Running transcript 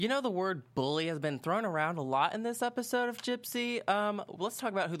You know, the word bully has been thrown around a lot in this episode of Gypsy. Let's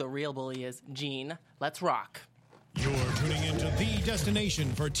talk about who the real bully is. Gene, let's rock. You're tuning into the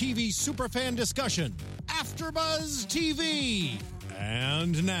destination for TV superfan discussion, AfterBuzz TV.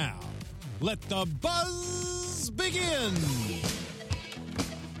 And now, let the buzz begin.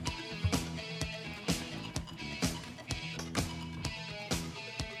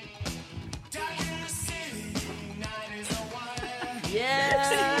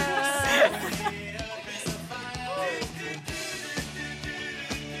 Yeah!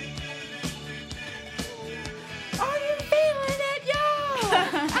 Are you feeling it, y'all?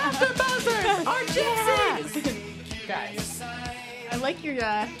 AfterBuzzers are gypsies! Guys. I like your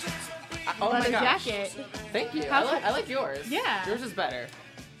Oh my leather gosh. jacket. Thank you. How I like yours. Yeah. Yours is better.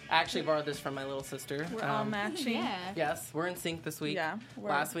 I actually borrowed this from my little sister. We're all matching. Yeah. Yes, we're in sync this week. Yeah, we're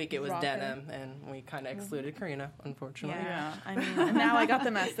Last week it was rocking. denim, and we kind of excluded Karina, unfortunately. Yeah, I mean, now I got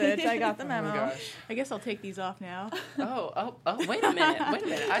the message. I got the Oh memo. my gosh. I guess I'll take these off now. Oh, wait a minute.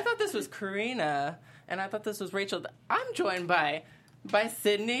 I thought this was Karina, and I thought this was Rachel. I'm joined by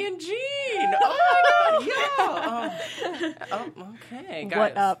Sydney and Jean. Oh, my God. Yeah. Oh, okay. Guys,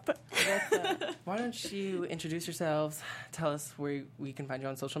 What up? why don't you introduce yourselves? Tell us where we can find you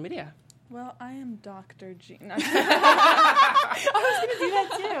on social media. Well, I am Dr. Jean. I was going to do that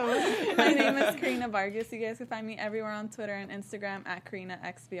too. My name is Karina Vargas. You guys can find me everywhere on Twitter and Instagram at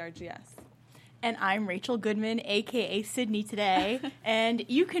KarinaXVRGS. And I'm Rachel Goodman, a.k.a. Sydney today. And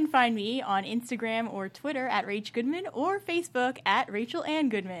you can find me on Instagram or Twitter at Rach Goodman or Facebook at Rachel Ann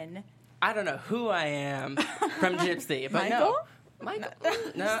Goodman. I don't know who I am from Gypsy, but Michael? Michael?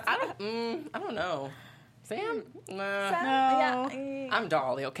 No, I don't know. Sam? Nah. No. Yeah. I'm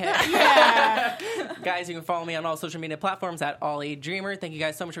Dolly, okay? Yeah. Guys, you can follow me on all social media platforms at Ollie Dreamer. Thank you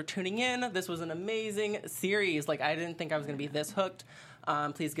guys so much for tuning in. This was an amazing series. Like, I didn't think I was going to be this hooked.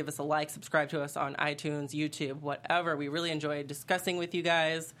 Please give us a like, subscribe to us on iTunes, YouTube, whatever. We really enjoy discussing with you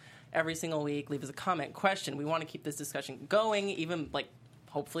guys every single week. Leave us a comment, question. We want to keep this discussion going, even, like,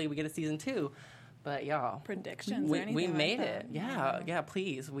 hopefully we get a season 2. But, y'all, Predictions or we anything like made that. it. Yeah,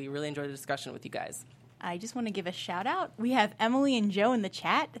 please. We really enjoyed the discussion with you guys. I just want to give a shout out. We have Emily and Joe in the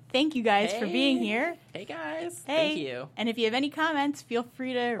chat. Thank you guys for being here. Hey, guys. Hey. Thank you. And if you have any comments, feel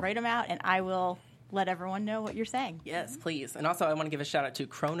free to write them out, and I will let everyone know what you're saying. Yes, please. And also, I want to give a shout out to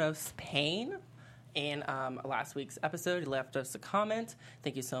Kronos Payne. In last week's episode, he left us a comment.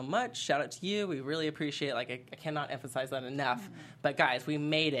 Thank you so much. Shout out to you. We really appreciate it. Like, I cannot emphasize that enough. But, guys, we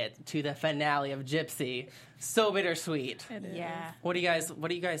made it to the finale of Gypsy. So bittersweet. It is. Yeah. What do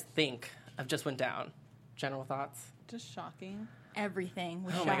you guys think of just went down? General thoughts? Just shocking. Everything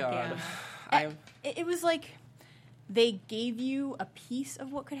was Oh, shocking. my God. It was like they gave you a piece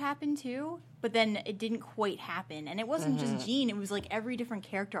of what could happen too, but then it didn't quite happen. And it wasn't just Jean, it was like every different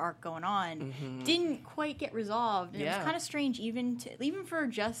character arc going on didn't quite get resolved. And it Yeah. was kind of strange even for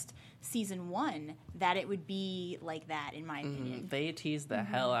just season 1 that it would be like that, in my opinion. They teased the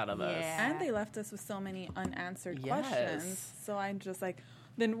hell out of us. Yeah. And they left us with so many unanswered Yes. questions. So I'm just like,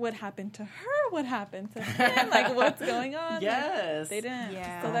 then what happened to her? What happened to him? Like, what's going on? Like, Yes. they didn't.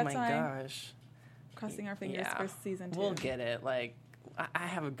 Yeah. So Oh, that's my why gosh. crossing our fingers Yeah. for season 2. We'll get it. Like, I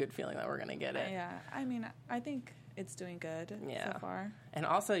have a good feeling that we're going to get it. Yeah. I mean, I think it's doing good Yeah. so far. And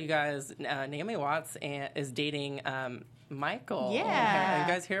also, you guys, Naomi Watts is dating Michael. Yeah.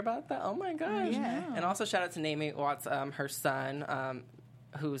 You guys hear about that? Oh, my gosh. Yeah. And also, shout out to Naomi Watts, her son,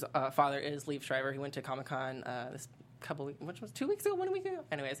 whose father is Liev Schreiber. He went to Comic-Con this couple weeks, which was 2 weeks ago, 1 week ago?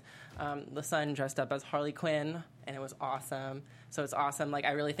 Anyways, the son dressed up as Harley Quinn, and it was awesome. So it's awesome. Like,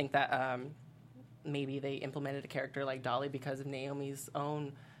 I really think that maybe they implemented a character like Dolly because of Naomi's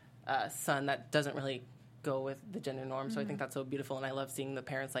own son that doesn't really go with the gender norm. So I think that's so beautiful, and I love seeing the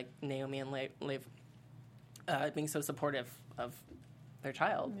parents like Naomi and Liv being so supportive of their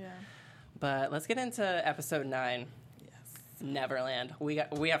child. Yeah. But let's get into episode 9. Yes. Neverland. We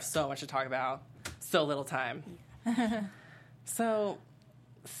have so much to talk about. So little time. So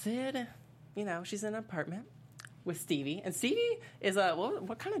Sid, she's in an apartment with Stevie, and Stevie is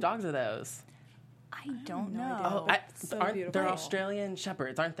what kind of dogs are those? I don't no know. idea. So they're beautiful. Australian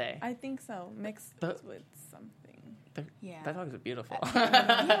Shepherds, aren't they? I think so. Mixed The- with something. Yeah. That dogs are beautiful.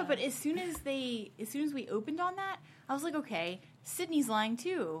 Yeah, but as soon as we opened on that, I was like, okay, Sydney's lying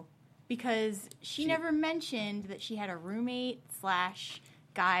too, because she never mentioned that she had a roommate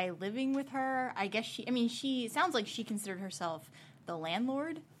 / guy living with her. I guess she sounds like she considered herself the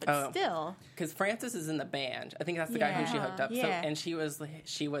landlord, but still. Because Francis is in the band. I think that's the guy who she hooked up. Yeah. So, and she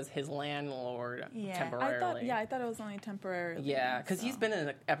was his landlord temporarily. I thought it was only temporarily. Yeah, because he's been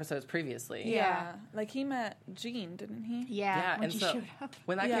in episodes previously. Yeah. Like he met Jean, didn't he? Yeah, when and she so showed up.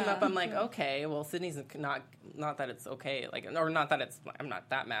 when that came up, I'm like, okay, well, Sydney's not that it's okay, like, or not that it's, I'm not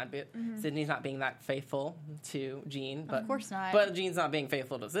that mad, but Sydney's not being that faithful to Jean. But, Of course not. But Jean's not being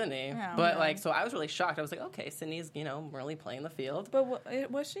faithful to Sydney. No, but no. like, so I was really shocked. I was like, okay, Sydney's, really playing the field.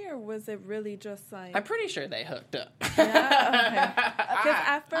 But was she, or was it really just like... I'm pretty sure they hooked up. Yeah, okay. Because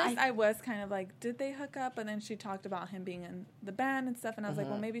at first I was kind of like, did they hook up? And then she talked about him being in the band and stuff, and I was like,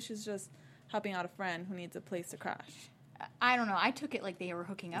 well, maybe she's just helping out a friend who needs a place to crash. I don't know. I took it like they were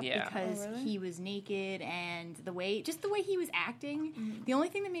hooking up because Oh, really? he was naked and the way he was acting. The only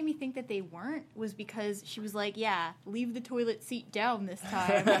thing that made me think that they weren't was because she was like, yeah, leave the toilet seat down this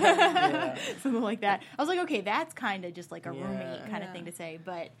time. Something like that. I was like, okay, that's kind of just like a roommate kind of thing to say.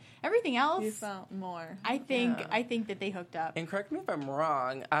 But everything else, You felt more. I think that they hooked up. And correct me if I'm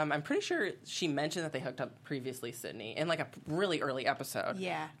wrong, I'm pretty sure she mentioned that they hooked up previously, Sydney, in like a really early episode.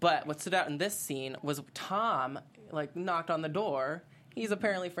 Yeah. But what stood out in this scene was Tom, like, knocked on the door. He's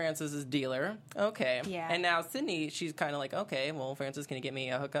apparently Francis's dealer. Okay. Yeah. And now Sydney, she's kind of like, okay, well, Francis, can you get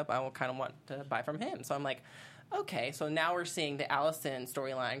me a hookup? I kind of want to buy from him. So I'm like, okay. So now we're seeing the Allison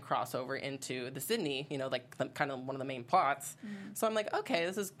storyline cross over into the Sydney, like kind of one of the main plots. So I'm like, okay,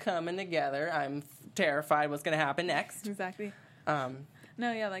 this is coming together. I'm terrified what's going to happen next. Exactly.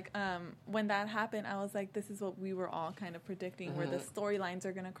 No, yeah, like, when that happened, I was like, this is what we were all kind of predicting, where the storylines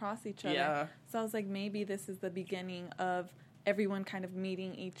are going to cross each other. Yeah. So I was like, maybe this is the beginning of everyone kind of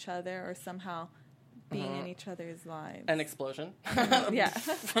meeting each other or somehow being in each other's lives. An explosion. Yeah.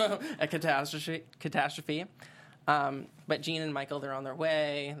 A catastrophe. But Jean and Michael, they're on their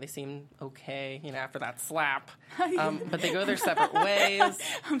way. They seem okay, after that slap. But they go their separate ways.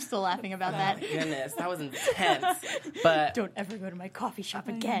 I'm still laughing about that. Goodness, that was intense. But Don't ever go to my coffee shop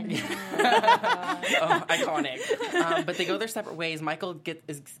again. iconic. But they go their separate ways. Michael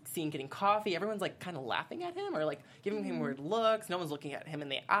is seen getting coffee. Everyone's like kind of laughing at him or like giving him weird looks. No one's looking at him in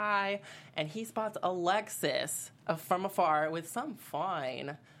the eye. And he spots Alexis from afar with some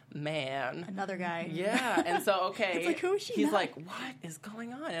fine man. Another guy. Yeah, and so, okay. It's like, who is she He's not? like, what is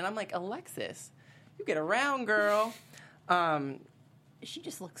going on? And I'm like, Alexis, you get around, girl. She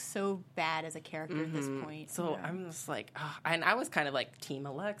just looks so bad as a character at this point. So I'm just like, and I was kind of like Team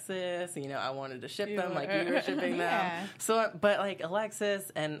Alexis. I wanted to ship them like you were shipping Yeah. them. So, but like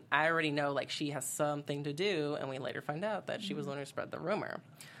Alexis, and I already know like she has something to do, and we later find out that she was the one who spread the rumor.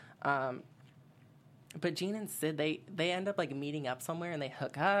 But Jean and Sid, they end up like meeting up somewhere and they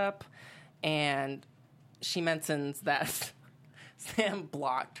hook up, and she mentions that Sam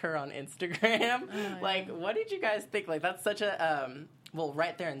blocked her on Instagram. Like, what did you guys think? Like, that's such a well,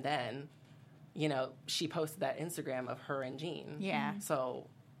 right there and then, she posted that Instagram of her and Jean. Yeah. So,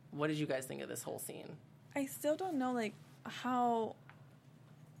 what did you guys think of this whole scene? I still don't know, like, how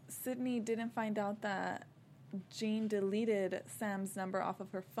Sydney didn't find out that Jean deleted Sam's number off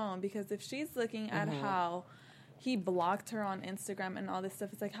of her phone, because if she's looking at how he blocked her on Instagram and all this stuff,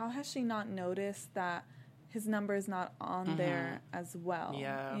 it's like, how has she not noticed that his number is not on there as well?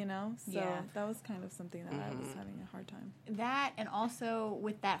 Yeah. So that was kind of something that I was having a hard time. That, and also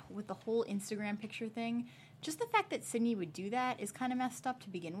with the whole Instagram picture thing, just the fact that Sydney would do that is kind of messed up to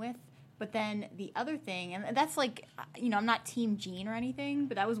begin with. But then the other thing, and that's like, I'm not Team Jean or anything,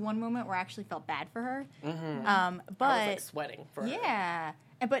 but that was one moment where I actually felt bad for her. But I was like sweating for her. yeah,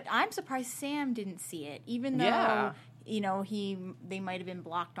 but I'm surprised Sam didn't see it, even though they might have been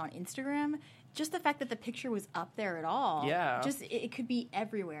blocked on Instagram. Just the fact that the picture was up there at all, just it could be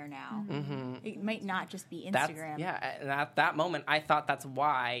everywhere now. It might not just be Instagram. And at that moment, I thought that's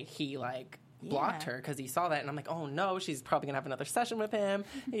why he blocked her, because he saw that, and I'm like, oh no, she's probably gonna have another session with him.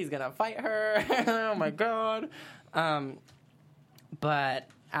 He's gonna fight her. Oh my god. But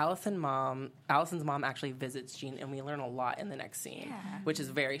Allison's mom actually visits Jean, and we learn a lot in the next scene, which is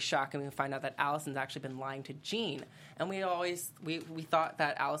very shocking. We find out that Allison's actually been lying to Jean, and we thought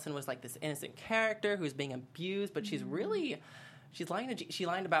that Allison was like this innocent character who's being abused, but she's lying to Jean. She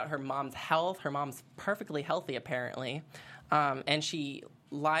lied about her mom's health. Her mom's perfectly healthy, apparently, and she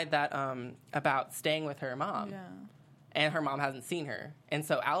lied that about staying with her mom, and her mom hasn't seen her, and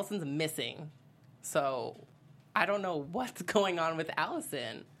so Allison's missing. So I don't know what's going on with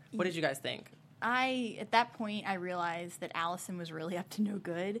Allison. What did you guys think? at that point, I realized that Allison was really up to no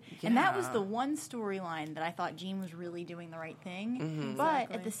good. And that was the one storyline that I thought Jean was really doing the right thing.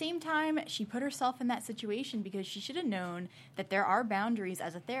 But at the same time, she put herself in that situation because she should have known that there are boundaries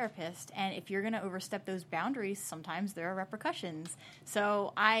as a therapist. And if you're going to overstep those boundaries, sometimes there are repercussions.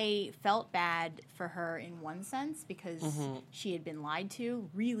 So I felt bad for her in one sense because she had been lied to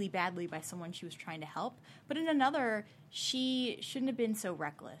really badly by someone she was trying to help. But in another, she shouldn't have been so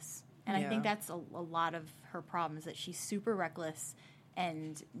reckless. And I think that's a lot of her problem is that she's super reckless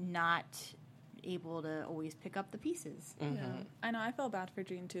and not able to always pick up the pieces. Yeah. I know. I felt bad for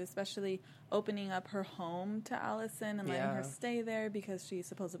Jean, too, especially opening up her home to Allison and letting her stay there because she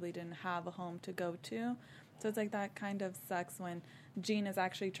supposedly didn't have a home to go to. So it's like that kind of sucks when Jean is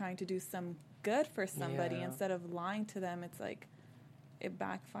actually trying to do some good for somebody instead of lying to them. It's like it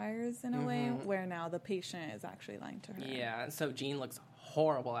backfires in a way where now the patient is actually lying to her. Yeah, and so Jean looks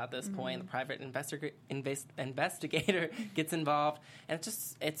horrible at this point. The private investigator gets involved, and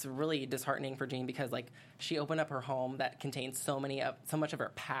it's really disheartening for Jean because like she opened up her home that contains so much of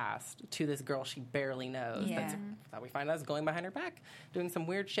her past to this girl she barely knows. Yeah. That we find out is going behind her back, doing some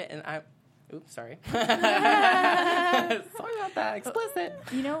weird shit, and oops, sorry. Sorry about that. Explicit.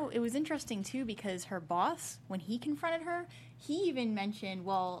 You know, it was interesting, too, because her boss, when he confronted her, he even mentioned,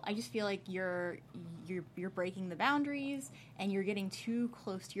 well, I just feel like you're breaking the boundaries and you're getting too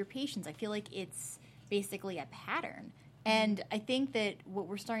close to your patients. I feel like it's basically a pattern. And I think that what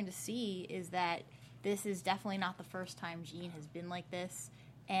we're starting to see is that this is definitely not the first time Jean has been like this,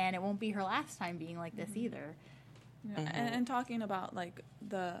 and it won't be her last time being like this either. Yeah, and talking about, like,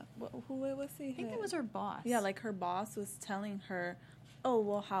 who was he? I think it was her boss. Yeah, like, her boss was telling her, oh,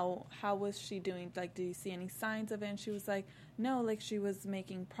 well, how was she doing? Like, did you see any signs of it? And she was like, no, like, she was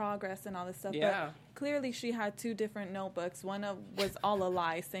making progress and all this stuff. Yeah. But clearly she had two different notebooks. One was all a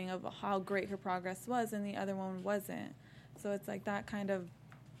lie, saying of how great her progress was, and the other one wasn't. So it's like that kind of,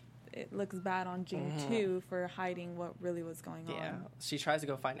 it looks bad on Jean, too, for hiding what really was going on. Yeah. She tries to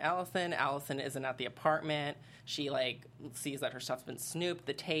go find Allison. Allison isn't at the apartment. She, like, sees that her stuff's been snooped,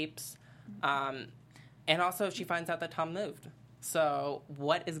 the tapes. And also she finds out that Tom moved. So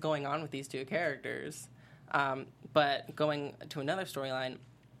what is going on with these two characters? But going to another storyline,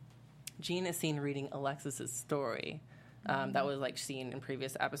 Jean is seen reading Alexis's story. That was, like, seen in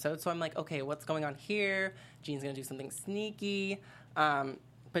previous episodes. So I'm like, okay, what's going on here? Jean's going to do something sneaky.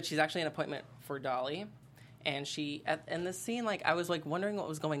 But she's actually an appointment for Dolly. And in this scene, like, I was, like, wondering what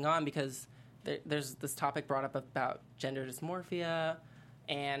was going on because there's this topic brought up about gender dysmorphia.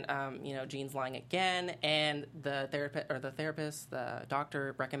 And, Jean's lying again. And the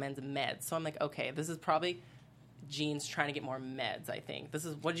doctor recommends meds. So I'm like, okay, this is probably Jean's trying to get more meds, I think.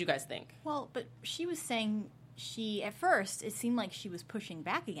 What did you guys think? Well, but she was saying at first, it seemed like she was pushing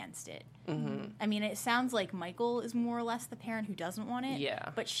back against it. Mm-hmm. I mean, it sounds like Michael is more or less the parent who doesn't want it. Yeah.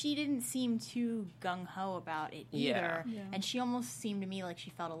 But she didn't seem too gung-ho about it either. Yeah. And she almost seemed to me like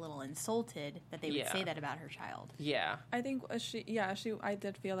she felt a little insulted that they would say that about her child. Yeah. I think I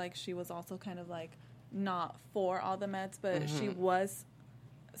did feel like she was also kind of like not for all the meds, but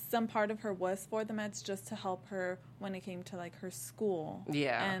some part of her was for the meds just to help her when it came to like her school.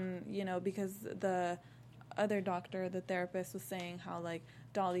 Yeah. And, because the other doctor, the therapist, was saying how like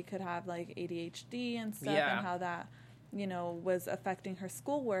Dolly could have like ADHD and stuff and how that, was affecting her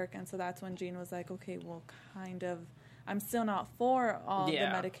schoolwork. And so that's when Jean was like, okay, well, kind of, I'm still not for all the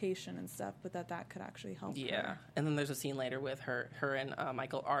medication and stuff, but that could actually help her. And then there's a scene later with her and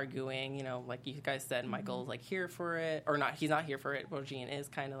Michael arguing, like you guys said, Michael's like here for it, or not, he's not here for it, well, Jean is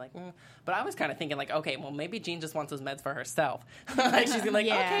kind of like, But I was kind of thinking like, okay, well, maybe Jean just wants those meds for herself. Like she's gonna like,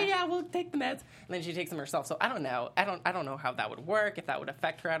 okay, yeah, we'll take the meds. And then she takes them herself. So I don't know. I don't know how that would work, if that would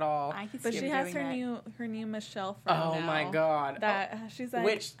affect her at all. But she has her new Michelle friend now. Oh my God. That she's like,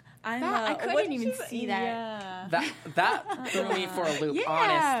 which I couldn't even see that. Yeah. That threw me for a loop,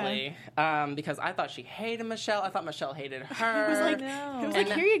 honestly, because I thought she hated Michelle. I thought Michelle hated her. It was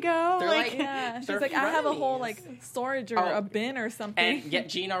like, here you go. They're like, she's like, I have a whole like storage or a bin or something. And yet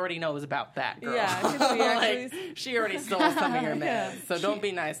Jean already knows about that girl. Yeah, she already stole some of your meds. So don't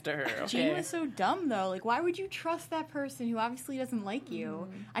be nice to her. Okay? Jean was so dumb though. Like, why would you trust that person who obviously doesn't like you?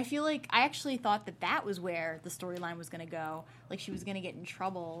 I feel like I actually thought that was where the storyline was going to go. Like, she was going to get in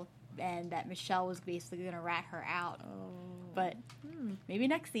trouble, and that Michelle was basically going to rat her out. But maybe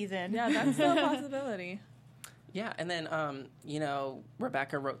next season. Yeah, that's still a possibility. Yeah, and then,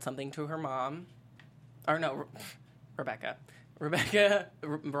 Rebecca wrote something to her mom. Or no, Rebecca. Rebecca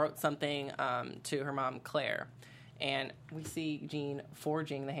wrote something to her mom, Claire. and we see Jean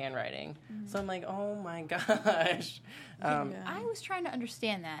forging the handwriting. So I'm like, oh my gosh. I was trying to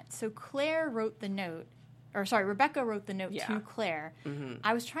understand that. So Claire wrote the note, or sorry, Rebecca wrote the note to Claire.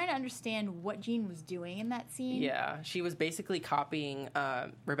 I was trying to understand what Jean was doing in that scene. Yeah, she was basically copying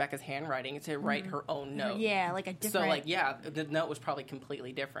Rebecca's handwriting to write her own note. Yeah, like a different... So, like, yeah, the note was probably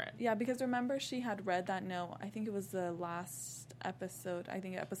completely different. Yeah, because remember she had read that note, I think it was the last episode, I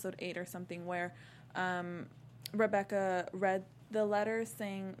think episode 8 or something, where Rebecca read the letter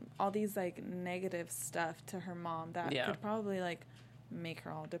saying all these, like, negative stuff to her mom that could probably, like, make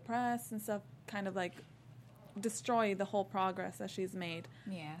her all depressed and stuff, kind of, like, destroy the whole progress that she's made.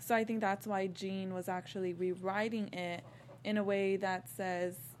 Yeah. So I think that's why Jean was actually rewriting it in a way that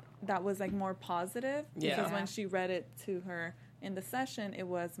says that was like more positive. Yeah. Because when she read it to her in the session, it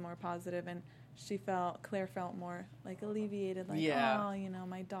was more positive, and Claire felt more like alleviated, like, oh, you know,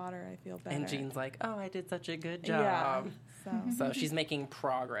 my daughter, I feel better. And Jean's like, oh, I did such a good job. Yeah. So she's making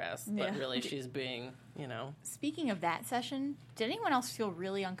progress, but really she's being, you know. Speaking of that session, did anyone else feel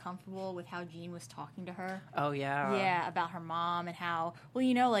really uncomfortable with how Jean was talking to her? Oh, yeah. Yeah, about her mom and how, well,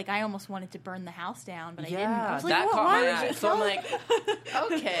 you know, like, I almost wanted to burn the house down, but I didn't. I was like, that well, caught why my would eye. you So I'm tell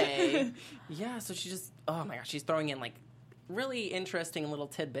like, okay. Yeah, so she just, oh my gosh, she's throwing in, like, really interesting little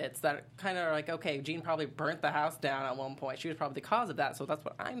tidbits that kind of are like, okay, Jean probably burnt the house down at one point. She was probably the cause of that, so that's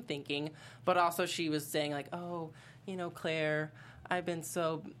what I'm thinking. But also she was saying, like, oh, you know, Claire, I've been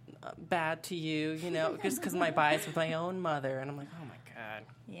so bad to you, you know, just because my bias with my own mother. And I'm like, oh, my God.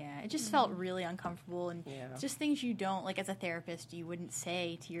 Yeah, it just felt really uncomfortable, and just things you don't, like, as a therapist, you wouldn't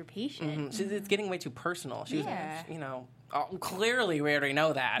say to your patient. It's getting way too personal. She was, Yeah. you know, clearly we already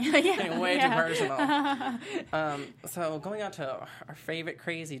know that. Getting way too personal. So going on to our favorite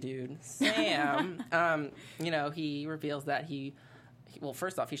crazy dude, Sam, you know, he reveals that well,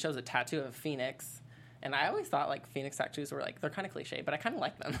 first off, he shows a tattoo of a phoenix. And I always thought, like, phoenix tattoos were, like, they're kind of cliche, but I kind of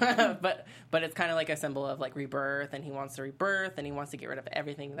like them. but it's kind of like a symbol of, like, rebirth, and he wants to rebirth, and he wants to get rid of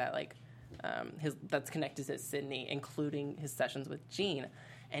everything that, like, that's connected to Sydney, including his sessions with Jean.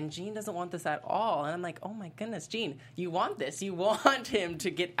 And Jean doesn't want this at all. And I'm like, oh, my goodness, Jean, you want this. You want him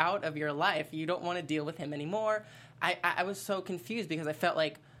to get out of your life. You don't want to deal with him anymore. I was so confused because I felt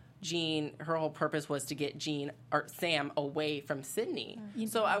like Jean, her whole purpose was to get Sam away from Sydney.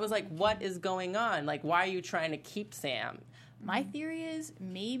 So I was like, what is going on? Like, why are you trying to keep Sam? My theory is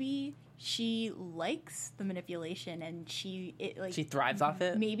maybe she likes the manipulation and she thrives off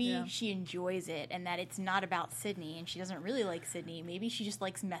it. Maybe she enjoys it, and that it's not about Sydney, and she doesn't really like Sydney. Maybe she just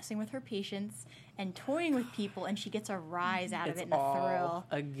likes messing with her patients and toying with people, and she gets a rise out of it and a thrill.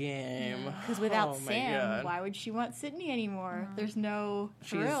 A game. Because without Sam, why would she want Sydney anymore? There's no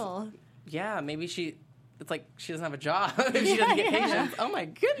thrill. Maybe it's like she doesn't have a job if she doesn't get patients. Oh my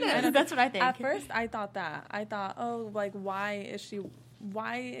goodness. That's what I think. At first, I thought that. I thought, oh, like, why is she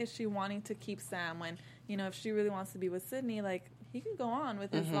wanting to keep Sam when, you know, if she really wants to be with Sydney, like, he can go on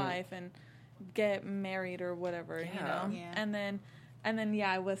with his life and get married or whatever, you know? Yeah. And then,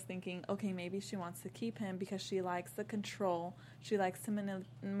 I was thinking, okay, maybe she wants to keep him because she likes the control. She likes to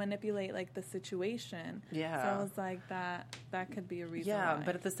manipulate, like, the situation. Yeah. So I was like, that could be a reason why.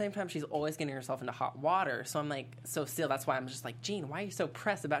 But at the same time, she's always getting herself into hot water. So I'm like, so still, that's why I'm just like, Jean, why are you so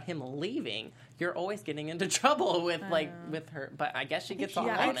pressed about him leaving? You're always getting into trouble with, with her. But I guess she gets off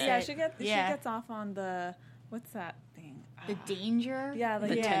on it. Yeah, she gets off on the, what's that thing? The danger? Yeah, like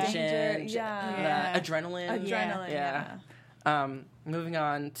the tension. The adrenaline. Yeah. Moving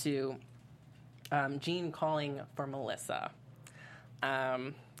on to Jean calling for Melissa.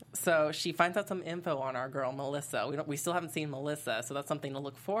 So she finds out some info on our girl Melissa. We still haven't seen Melissa, so that's something to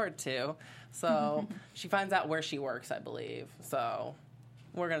look forward to. So she finds out where she works, I believe. So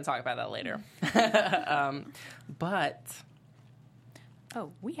we're going to talk about that later. But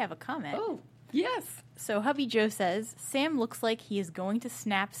we have a comment. Oh, yes. So hubby Joe says Sam looks like he is going to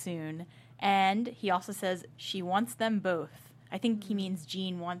snap soon, and he also says she wants them both. I think he means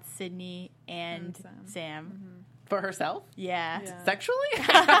Jean wants Sydney and Sam. For herself? Yeah. Sexually?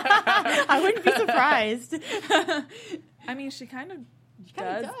 I wouldn't be surprised. I mean, she kind of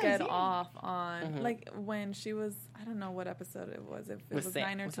does get off on, like, when she was, I don't know what episode it was, if it was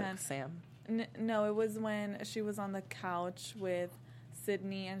 9 or 10. Sam? No, it was when she was on the couch with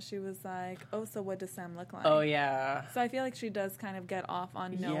Sydney, and she was like, oh, so what does Sam look like? Oh, yeah. So I feel like she does kind of get off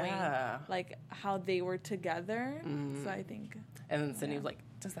on knowing, like, how they were together. So I think... And then Sydney was like,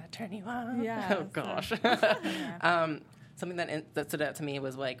 does that turn you on? Yeah. Oh, gosh. Something that stood out to me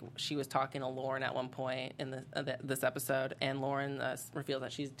was, like, she was talking to Lauren at one point in this episode, and Lauren revealed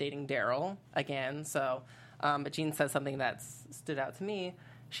that she's dating Daryl again. So, but Jean says something that stood out to me,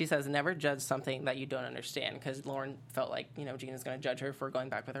 she says, never judge something that you don't understand, because Lauren felt like, Jean is going to judge her for going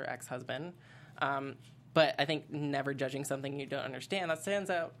back with her ex-husband. But I think never judging something you don't understand, that stands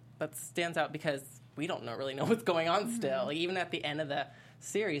out because we don't really know what's going on still. Like, even at the end of the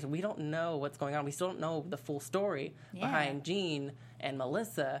series, we don't know what's going on. We still don't know the full story behind Jean and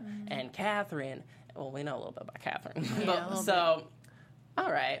Melissa and Catherine. Well, we know a little bit about Catherine. Yeah, all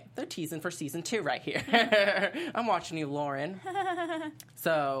right, they're teasing for season 2 right here. I'm watching you, Lauren.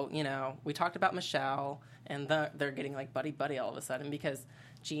 So, we talked about Michelle, and they're getting like buddy all of a sudden, because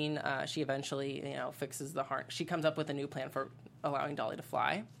Jean, she eventually, fixes the harness. She comes up with a new plan for allowing Dolly to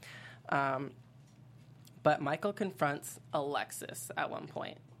fly. But Michael confronts Alexis at one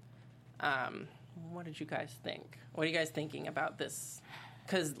point. What did you guys think? What are you guys thinking about this?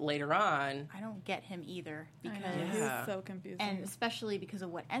 Because later on, I don't get him either, because He was so confusing. and especially because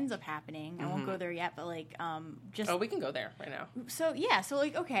of what ends up happening. I won't go there yet, but just we can go there right now. so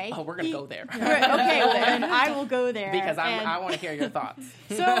okay. Oh, we're gonna go there. Okay, well then I will go there Because I want to hear your thoughts.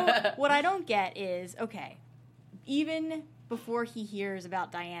 So what I don't get is, okay, even before he hears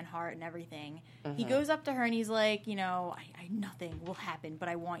about Diane Hart and everything, he goes up to her and he's like, nothing will happen, but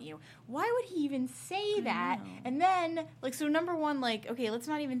I want you. Why would he even say that? And then, so number one, okay, let's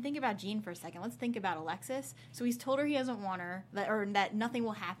not even think about Jean for a second. Let's think about Alexis. So he's told her he doesn't want her, that nothing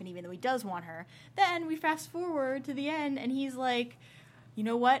will happen even though he does want her. Then we fast forward to the end and he's like, you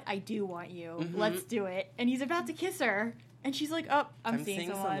know what? I do want you. Let's do it. And he's about to kiss her. And she's like, oh, I'm seeing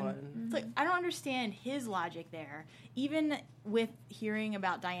someone. It's like, I don't understand his logic there. Even with hearing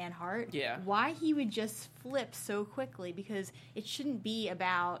about Diane Hart, why he would just flip so quickly, because it shouldn't be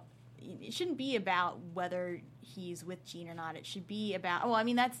about whether he's with Jean or not. It should be about,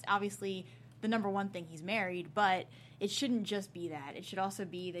 that's obviously the number one thing, he's married, but it shouldn't just be that. It should also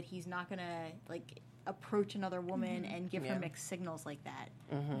be that he's not going to, approach another woman and give her mixed signals like that.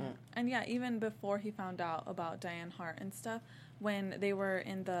 And even before he found out about Diane Hart and stuff, when they were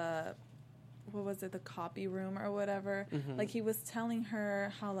in the the copy room or whatever, he was telling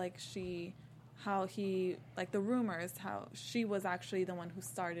her how the rumors, how she was actually the one who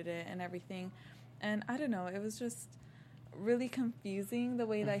started it and everything. And I don't know, it was just really confusing the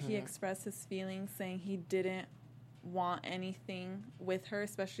way that he expressed his feelings, saying he didn't want anything with her,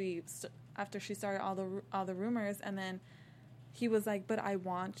 especially after she started all the rumors, and then he was like, but I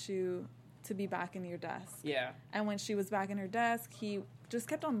want you to be back in your desk. Yeah. And when she was back in her desk, he just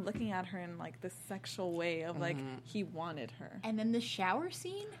kept on looking at her in this sexual way of he wanted her. And then the shower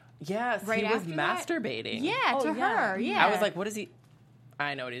scene? Yes, right, he was masturbating. Yeah, to her. Yeah. I was like, what is he?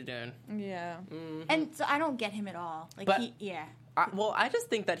 I know what he's doing. Yeah. And so I don't get him at all. I just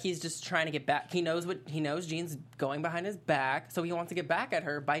think that he's just trying to get back. He knows Jean's going behind his back, so he wants to get back at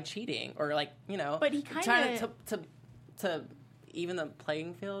her by cheating, or But he kind trying to even the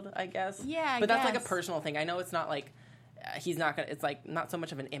playing field, I guess. Yeah, but that's a personal thing. I know it's not he's not gonna. It's not so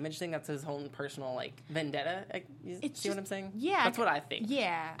much of an image thing. That's his own personal vendetta. You see what I'm saying? Yeah, that's what I think.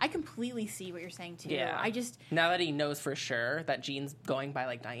 Yeah, I completely see what you're saying too. Yeah, now that he knows for sure that Jean's going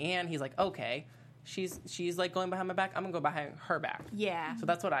by Diane, he's like, okay. She's going behind my back. I'm gonna go behind her back. Yeah. So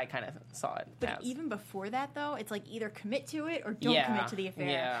that's what I kind of saw it. But even before that, though, it's either commit to it or don't commit to the affair.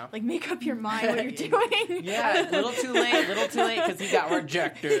 Yeah. Make up your mind what you're doing. Yeah. Little too late because he got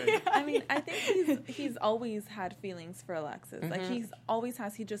rejected. Yeah. I think he's always had feelings for Alexis. He's always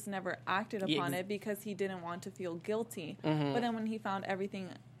has. He just never acted upon it because he didn't want to feel guilty. But then when he found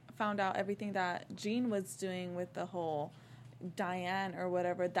out everything that Jean was doing with the whole Diane or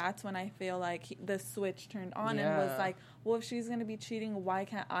whatever, that's when I feel like the switch turned on and was like, well, if she's going to be cheating, why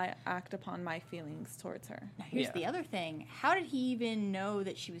can't I act upon my feelings towards her? Now, here's the other thing. How did he even know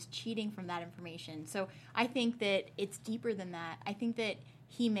that she was cheating from that information? So I think that it's deeper than that. I think that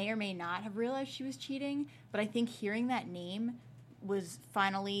he may or may not have realized she was cheating, but I think hearing that name was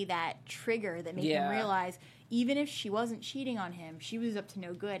finally that trigger that made him realize even if she wasn't cheating on him, she was up to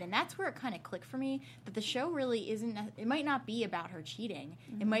no good. And that's where it kind of clicked for me, that the show really isn't, it might not be about her cheating.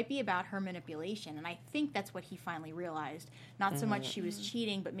 It might be about her manipulation. And I think that's what he finally realized. Not so much she was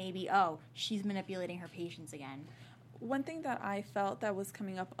cheating, but maybe, she's manipulating her patients again. One thing that I felt that was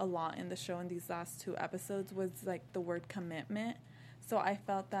coming up a lot in the show in these last 2 episodes was the word commitment. So I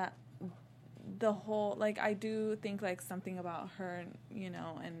felt that the whole, I do think something about her,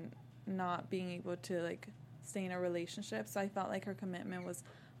 and not being able to stay in a relationship. So I felt like her commitment was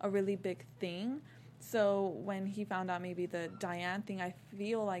a really big thing. So when he found out maybe the Diane thing, I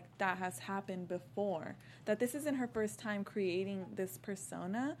feel like that has happened before. That this isn't her first time creating this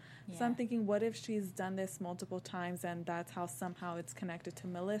persona. Yeah. So I'm thinking, what if she's done this multiple times and that's how somehow it's connected to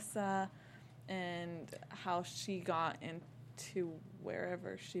Melissa and how she got into to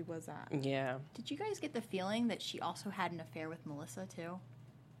wherever she was at. Yeah. Did you guys get the feeling that she also had an affair with Melissa too?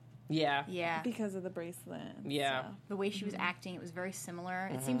 Yeah. Yeah. Because of the bracelet. and Yeah. stuff. The way she was acting, it was very similar.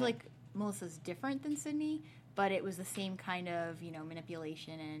 It seemed like Melissa's different than Sydney, but it was the same kind of,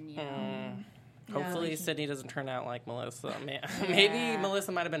 manipulation and, Hopefully, Sydney doesn't turn out like Melissa. Maybe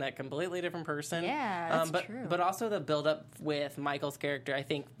Melissa might have been a completely different person. Yeah, that's true. But also the build up with Michael's character. I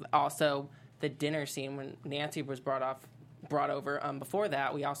think also the dinner scene when Nancy was brought over. Before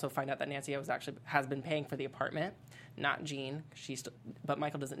that, we also find out that Nancy has been paying for the apartment, not Jean. But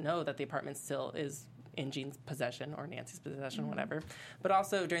Michael doesn't know that the apartment still is in Jean's possession or Nancy's possession, whatever. But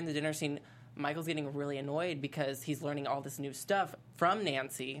also during the dinner scene, Michael's getting really annoyed because he's learning all this new stuff from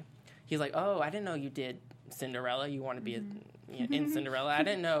Nancy. He's like, oh, I didn't know you did Cinderella. You want to be in Cinderella. I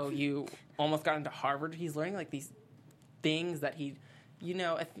didn't know you almost got into Harvard. He's learning like these things that he,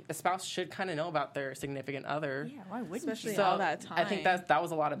 a spouse should kind of know about their significant other. Yeah, why wouldn't Especially you? all that time. I think that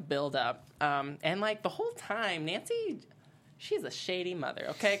was a lot of build up. And like the whole time, Nancy, she's a shady mother,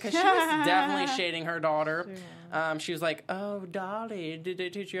 okay? Because she was definitely shading her daughter. She was like, oh, Dolly, did they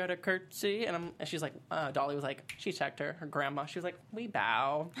teach you how to curtsy? And she's like, Dolly was like, she checked her grandma. She was like, we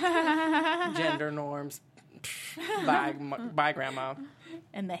bow. Gender norms. Bye, grandma.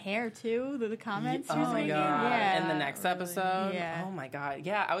 And the hair, too, the comments she was Oh, my making. God. Yeah. In the next episode. Yeah. Oh, my God.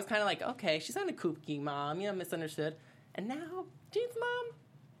 Yeah, I was kind of like, okay, she's not a kooky mom, misunderstood. And now, Jean's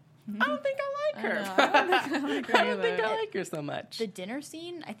mom, I don't think I like her. I don't think I like her so much. The dinner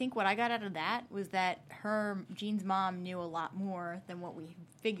scene, I think what I got out of that was that Jean's mom knew a lot more than what we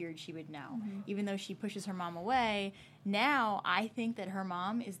figured she would know. Even though she pushes her mom away, now I think that her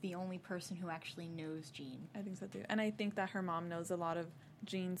mom is the only person who actually knows Jean. I think so too. And I think that her mom knows a lot of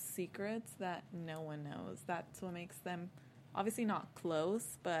Jean's secrets that no one knows. That's what makes them obviously not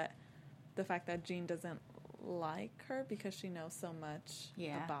close, but the fact that Jean doesn't like her because she knows so much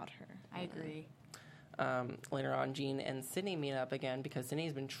about her. I agree. Later on, Jean and Sydney meet up again because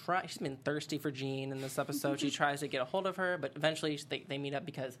Sydney's she's been thirsty for Jean in this episode. She tries to get a hold of her, but eventually they meet up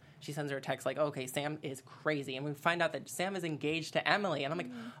because she sends her a text like, okay, Sam is crazy. And we find out that Sam is engaged to Emily. And I'm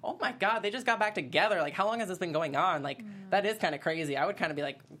like, oh my God, they just got back together. Like, how long has this been going on? Like, that is kind of crazy. I would kind of be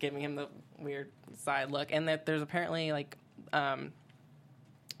like giving him the weird side look. And that there's apparently like,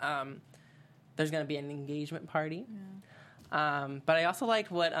 there's going to be an engagement party. But I also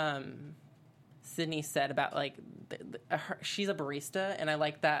liked what Sydney said about, like, she's a barista, and I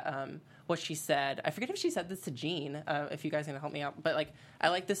like that, what she said. I forget if she said this to Jean, if you guys can help me out. But, like, I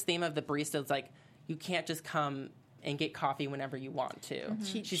like this theme of the barista. It's like, you can't just come and get coffee whenever you want to.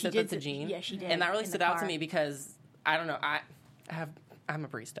 She said that to Jean. Yeah, she did. And that really in stood the out to car. me because, I don't know, I'm a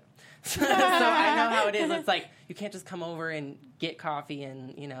barista. So I know how it is. It's like, you can't just come over and get coffee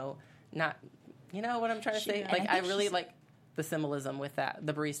and, not... You know what I'm trying to say? Like, I really like the symbolism with that,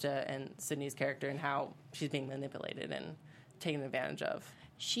 the barista and Sydney's character and how she's being manipulated and taken advantage of.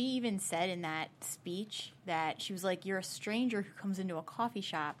 She even said in that speech that she was like, you're a stranger who comes into a coffee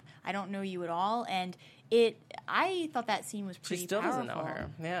shop. I don't know you at all. And I thought that scene was pretty She still powerful. doesn't know her.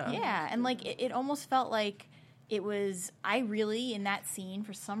 Yeah. Yeah. And like, it almost felt like it was, in that scene,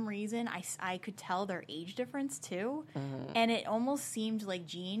 for some reason, I could tell their age difference too. And it almost seemed like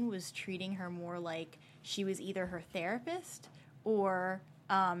Jean was treating her more like she was either her therapist or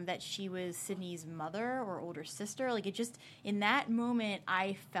that she was Sydney's mother or older sister. Like, it just, in that moment,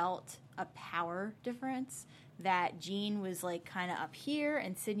 I felt a power difference, that Jean was like kind of up here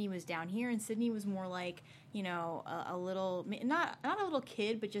and Sydney was down here, and Sydney was more like, a little, not a little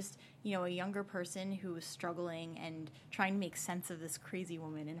kid, but just, a younger person who was struggling and trying to make sense of this crazy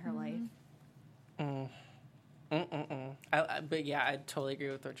woman in her life. But yeah, I totally agree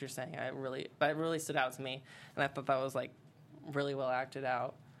with what you're saying. That really stood out to me, and I thought that was like really well acted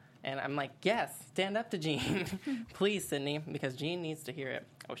out. And I'm like, yes, stand up to Jean, please, Sydney, because Jean needs to hear it.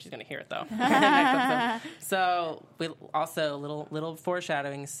 Oh, she's gonna hear it though. So we also little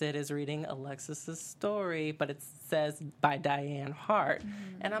foreshadowing. Sid is reading Alexis's story, but it says by Diane Hart,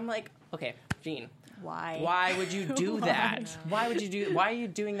 and I'm like, okay, Jean, why would you do that? Why are you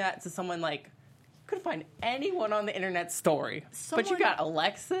doing that to someone like? Could find anyone on the internet story, but you got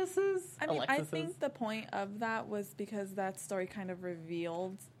Alexis's. I think the point of that was because that story kind of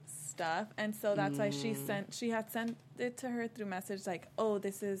revealed stuff, and so that's why she had sent it to her through message like, oh,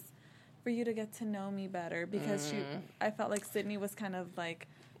 this is for you to get to know me better, because I felt like Sydney was kind of like,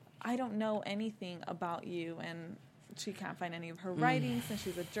 I don't know anything about you, and she can't find any of her writings since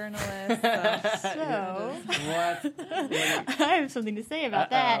she's a journalist. So What? I have something to say about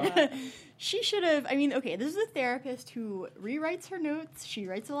that. She should have, I mean, okay, this is a therapist who rewrites her notes. She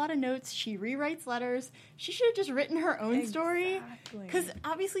writes a lot of notes. She rewrites letters. She should have just written her own story. Exactly. Because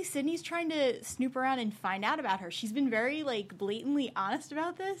obviously Sydney's trying to snoop around and find out about her. She's been very, like, blatantly honest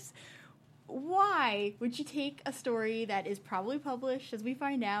about this. Why would you take a story that is probably published, as we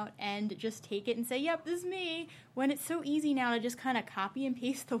find out, and just take it and say, yep, this is me, when it's so easy now to just kind of copy and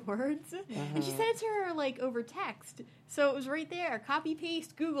paste the words? And she said it to her, like, over text. So it was right there. Copy,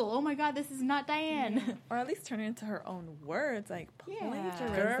 paste, Google. Oh, my God, this is not Diane. Or at least turn it into her own words, like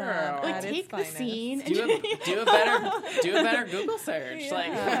plagiarism. Girl. Like, at its take the finest. scene. Do a better Google search.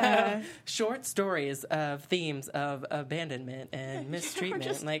 Yeah. Like short stories of themes of abandonment and mistreatment.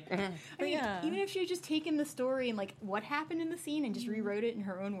 just- like I mean, Yeah. even if she had just taken the story and, like, what happened in the scene and just rewrote it in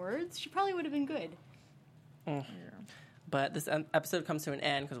her own words, she probably would have been good. But this episode comes to an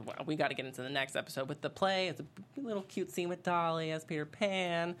end because we got to get into the next episode with the play. It's a little cute scene with Dolly as Peter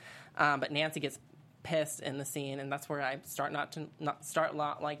Pan, but Nancy gets pissed in the scene, and that's where I start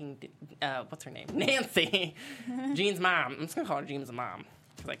not liking what's her name, Nancy, Jean's mom. I'm just gonna call her Jean's mom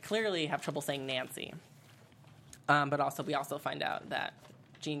because I clearly have trouble saying Nancy. But also we also find out that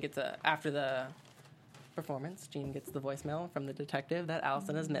Jean gets after the performance, Jean gets the voicemail from the detective that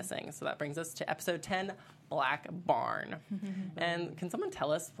Allison is missing. So that brings us to episode 10, Black Barn. And can someone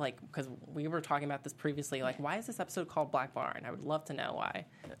tell us, like, because we were talking about this previously, like, why is this episode called Black Barn? I would love to know why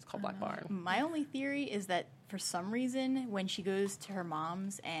it's called Black Barn. My only theory is that for some reason, when she goes to her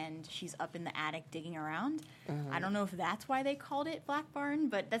mom's and she's up in the attic digging around, I don't know if that's why they called it Black Barn,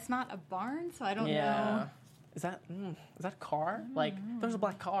 but that's not a barn, so I don't know. Is that a car? Like, there's a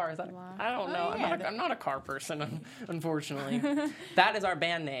black car. Is that? I don't know. yeah. I'm not a car person, unfortunately. That is our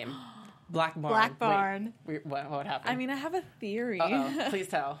band name, Black Barn. Black Barn. Wait, what happened? I mean, I have a theory, Uh-oh. Please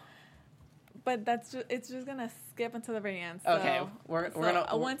tell. but it's just gonna skip until the very end. So, Okay, we're gonna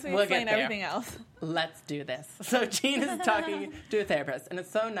once we we'll explain get there. everything else. Let's do this. So Jean is talking to a therapist, and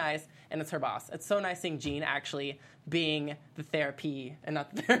it's so nice, and it's her boss. It's so nice seeing Jean actually being the therapy and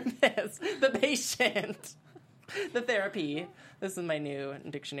not the therapist, the patient. The therapy. This is my new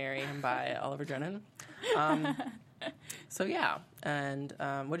dictionary by Oliver Drennan. So yeah, and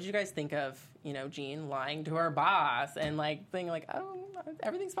what did you guys think of, Jean lying to her boss and like being like, oh,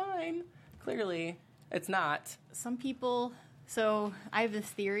 everything's fine. Clearly, it's not. Some people. So I have this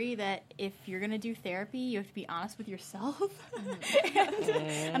theory that if you're going to do therapy, you have to be honest with yourself.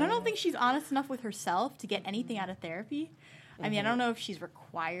 and I don't think she's honest enough with herself to get anything out of therapy. I mean, I don't know if she's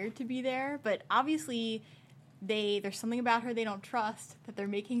required to be there, but obviously there's something about her they don't trust, that they're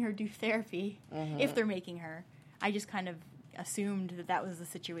making her do therapy, if they're making her. I just kind of assumed that was the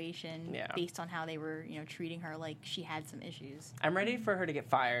situation based on how they were, treating her like she had some issues. I'm ready for her to get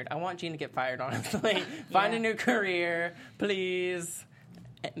fired. I want Jean to get fired, honestly. Find a new career, please.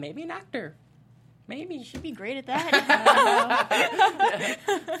 Maybe an actor. Maybe. She'd be great at that.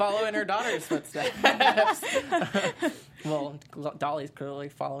 Follow in her daughter's footsteps. Well, Dolly's clearly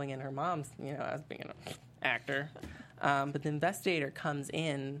following in her mom's, as being an actor. But the investigator comes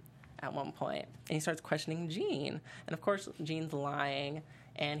in at one point, and he starts questioning Jean. And, of course, Jean's lying,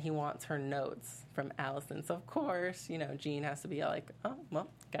 and he wants her notes from Allison. So, of course, Jean has to be like, oh, well,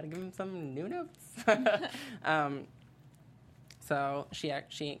 got to give him some new notes. So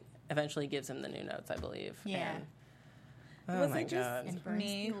she eventually gives him the new notes, I believe. Yeah. And, Was my it just God.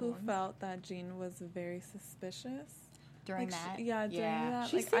 me the who old ones. felt that Jean was very suspicious? During Like, that? during that.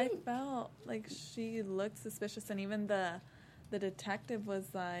 She I seemed- felt like she looked suspicious, and even the detective was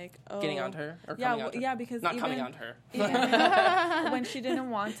like, "Oh, Getting onto her? Or yeah, coming onto her? yeah, because Not even, coming onto her. even when she didn't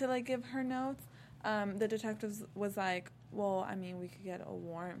want to like give her notes, the detective was like, "Well, I mean, we could get a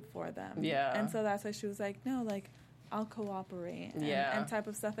warrant for them." Yeah. and so that's why she was like, "No, like, I'll cooperate," and type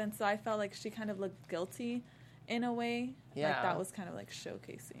of stuff. And so I felt like she kind of looked guilty in a way. Yeah. Like that was kind of like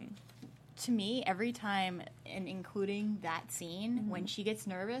showcasing. To me, every time, and including that scene, when she gets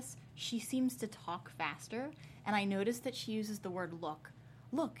nervous, she seems to talk faster. And I noticed that she uses the word look.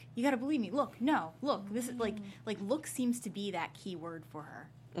 Look, you gotta believe me. Look, no, look. This is like look seems to be that key word for her.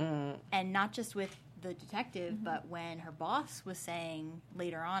 And not just with the detective, but when her boss was saying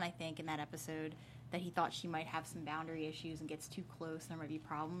later on, I think, in that episode, that he thought she might have some boundary issues and gets too close, there might be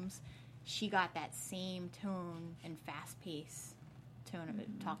problems. She got that same tone and fast-paced tone of it,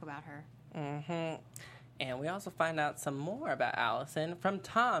 talk about her. And we also find out some more about Allison from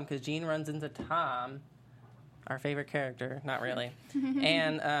Tom, because Jean runs into Tom, our favorite character. Not really.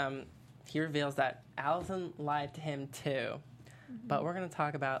 And he reveals that Allison lied to him, too. But we're going to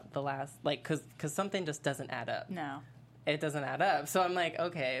talk about the last, like, because something just doesn't add up. No. It doesn't add up. So I'm like,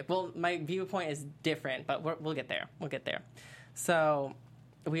 okay, well, my viewpoint is different, but we'll get there. We'll get there. So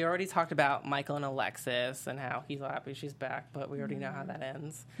we already talked about Michael and Alexis and how he's happy she's back, but we already know how that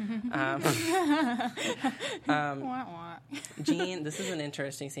ends. Wah, wah. Jean, this is an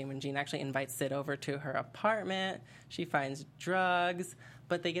interesting scene when Jean actually invites Sid over to her apartment. She finds drugs,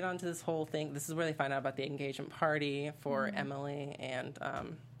 but they get onto this whole thing. This is where they find out about the engagement party for Emily and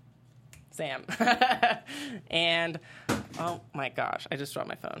Sam. And, oh my gosh, I just dropped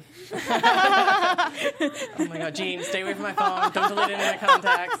my phone. Oh my God, Jean, stay away from my phone. Don't delete any of my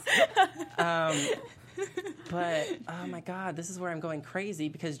contacts. But, oh my God, this is where I'm going crazy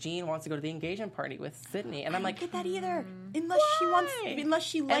because Jean wants to go to the engagement party with Sydney. And I'm like, I don't get that either. Unless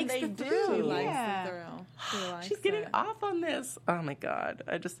she likes they the do. thrill. She likes Yeah. the thrill. She likes she's getting it. off on this. Oh my God.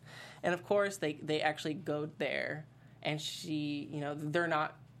 And of course they actually go there and she,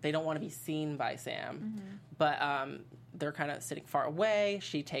 they don't want to be seen by Sam, but they're kind of sitting far away.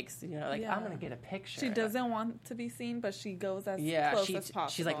 She takes, I'm going to get a picture. She doesn't want to be seen, but she goes as close as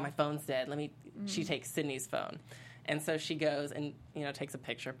possible. She's like, my phone's dead. She takes Sydney's phone. And so she goes and, takes a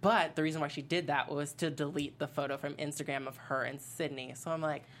picture. But the reason why she did that was to delete the photo from Instagram of her and Sydney. So I'm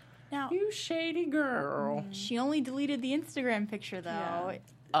like, Now, you shady girl. she only deleted the Instagram picture, though. Yeah.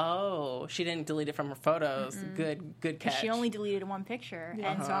 Oh, she didn't delete it from her photos. Good catch. She only deleted one picture,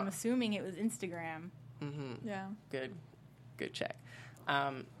 Yeah. and so I'm assuming it was Instagram. Yeah. Good check.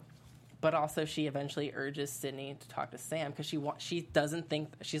 But also, she eventually urges Sydney to talk to Sam because she doesn't think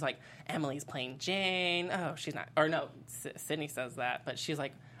she's like Emily's playing Jane. Oh, she's not. Or no, Sydney says that, but she's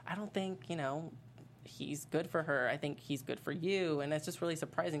like, I don't think he's good for her. I think he's good for you, and it's just really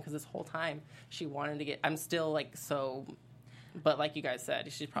surprising because this whole time she wanted to get. I'm still like so. But like you guys said,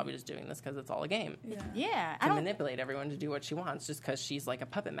 she's probably just doing this because it's all a game. Yeah, To manipulate everyone to do what she wants just because she's like a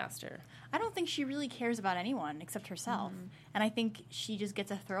puppet master. I don't think she really cares about anyone except herself. And I think she just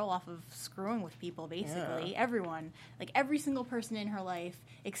gets a thrill off of screwing with people, basically. Yeah. Everyone. Like, every single person in her life,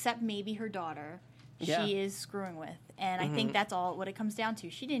 except maybe her daughter, Yeah. she is screwing with. And I think that's all what it comes down to.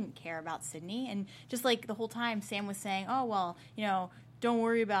 She didn't care about Sydney. And just like the whole time, Sam was saying, oh, well, don't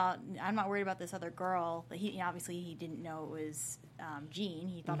worry about, I'm not worried about this other girl. But obviously he didn't know it was Jean.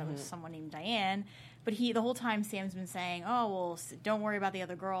 He thought it was someone named Diane. But the whole time Sam's been saying, oh, well, don't worry about the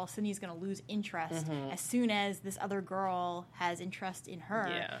other girl. Sydney's going to lose interest as soon as this other girl has interest in her.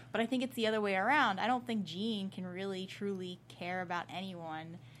 Yeah. But I think it's the other way around. I don't think Jean can really, truly care about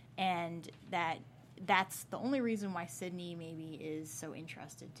anyone. And that's the only reason why Sydney maybe is so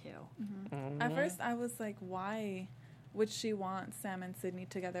interested, too. At first, I was like, why would she want Sam and Sydney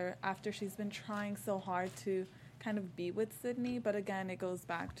together after she's been trying so hard to kind of be with Sydney? But again, it goes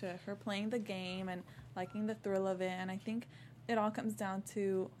back to her playing the game and liking the thrill of it. And I think it all comes down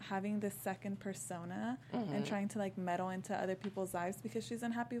to having this second persona and trying to like meddle into other people's lives because she's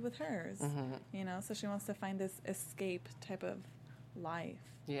unhappy with hers. So she wants to find this escape type of life.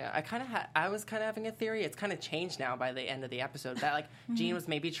 Yeah, I was kind of having a theory. It's kind of changed now by the end of the episode that like Jean was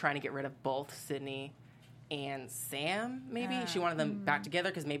maybe trying to get rid of both Sydney and Sam. Maybe she wanted them back together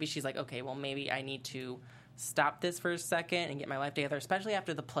because maybe she's like, okay, well maybe I need to stop this for a second and get my life together, especially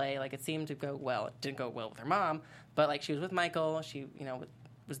after the play. Like it seemed to go well. It didn't go well with her mom, but like she was with Michael. She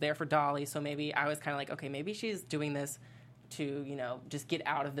was there for Dolly. So maybe I was kind of like, okay, maybe she's doing this to, just get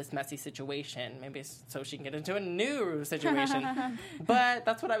out of this messy situation. Maybe so she can get into a new situation. But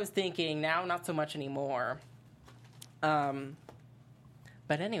that's what I was thinking. Now, not so much anymore. But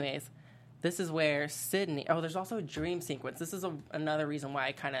anyways, this is where Sydney... Oh, there's also a dream sequence. This is another reason why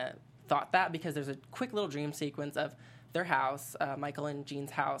I kind of thought that, because there's a quick little dream sequence of their house, Michael and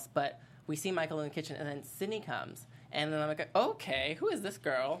Jean's house, but we see Michael in the kitchen, and then Sydney comes. And then I'm like, okay, who is this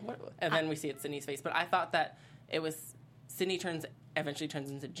girl? And then we see it's Sydney's face. But I thought that it was... Sydney eventually turns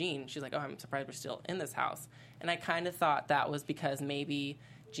into Jean. She's like, oh, I'm surprised we're still in this house. And I kind of thought that was because maybe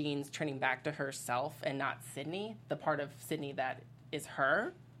Jean's turning back to herself and not Sydney, the part of Sydney that is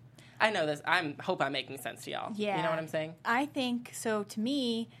her. I know this. Hope I'm making sense to y'all. Yeah. You know what I'm saying? I think, so to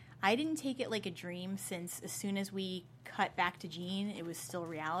me, I didn't take it like a dream since as soon as we cut back to Jean, it was still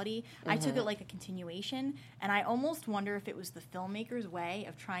reality. I took it like a continuation, and I almost wonder if it was the filmmaker's way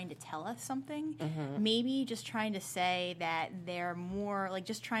of trying to tell us something. Maybe just trying to say that they're more, like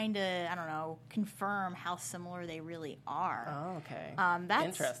just trying to, I don't know, confirm how similar they really are. Oh, okay. That's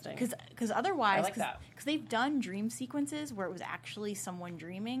interesting. Because otherwise, I like that. Because they've done dream sequences where it was actually someone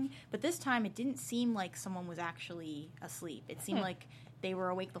dreaming, but this time it didn't seem like someone was actually asleep. It seemed like they were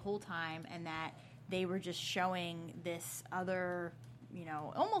awake the whole time, and that they were just showing this other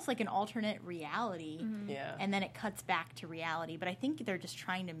almost like an alternate reality. Yeah. And then it cuts back to reality. But I think they're just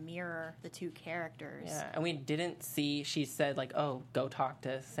trying to mirror the two characters. Yeah, and we didn't see, she said, like, oh, go talk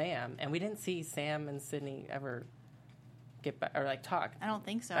to Sam. And we didn't see Sam and Sydney ever get back, or, like, talk. I don't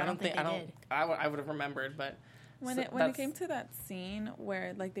think so. I don't think they did. I would have remembered, but... When it came to that scene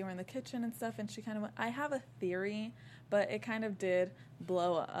where, like, they were in the kitchen and stuff, and she kind of went, I have a theory, but it kind of did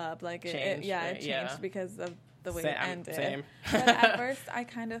blow up. Like, it changed because of the way it ended. Same. But at first, I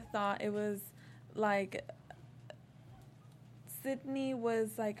kind of thought it was, like, Sydney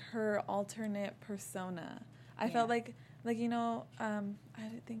was, like, her alternate persona. I felt like, I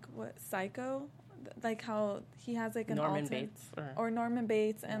think, Psycho? Like, how he has, like, an Norman Bates. Or Norman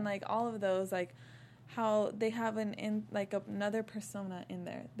Bates, and, like, all of those, like, how they have another persona in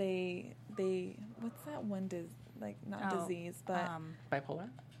there. They what's that one disease, but bipolar?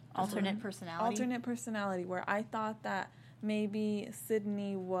 Alternate personality. Alternate personality, where I thought that maybe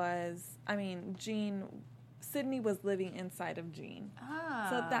Sydney was living inside of Jean.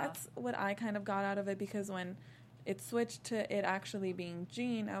 So that's what I kind of got out of it, because when it switched to it actually being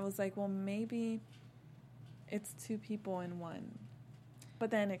Jean, I was like, well, maybe it's two people in one.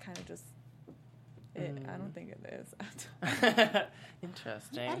 But then it kind of just I don't think it is.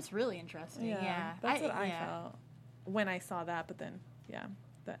 Interesting. That's really interesting. Yeah. That's what I felt when I saw that. But then,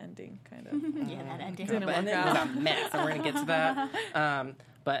 the ending kind of. That ending didn't work And then out. it was a mess, and we're going to get to that.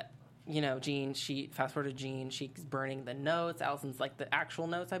 But, Jean, fast forward to Jean, she's burning the notes. Allison's like the actual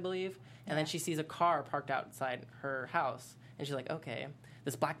notes, I believe. And then she sees a car parked outside her house. And she's like, okay,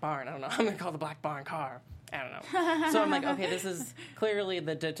 this black barn, I don't know, I'm going to call the black barn car. I don't know. So I'm like, okay, this is clearly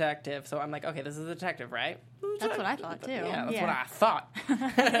the detective. So I'm like, okay, this is the detective, right? That's what I thought, too. Yeah, that's what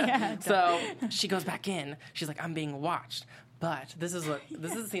I thought. So she goes back in. She's like, I'm being watched. But this is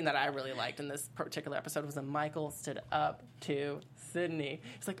the scene that I really liked in this particular episode, was when Michael stood up to Sydney.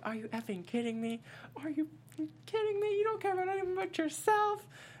 He's like, are you effing kidding me? Are you kidding me? You don't care about anything but yourself?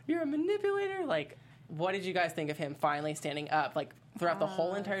 You're a manipulator? Like, what did you guys think of him finally standing up? Like, throughout the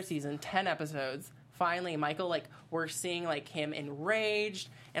whole entire season, 10 episodes, finally, Michael, like, we're seeing, like, him enraged,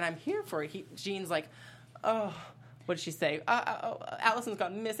 and I'm here for it. Jean's like, oh, what did she say? Allison's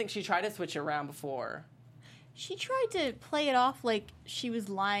gone missing. She tried to switch it around before. She tried to play it off like she was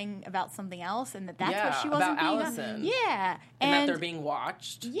lying about something else, and that's what she wasn't about being. Allison. Yeah, And that they're being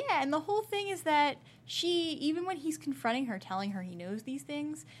watched. Yeah, and the whole thing is that she, even when he's confronting her, telling her he knows these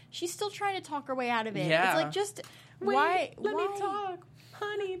things, she's still trying to talk her way out of it. Yeah. It's like, just Let me talk,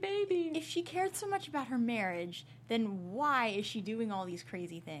 honey, baby. If she cared so much about her marriage, then why is she doing all these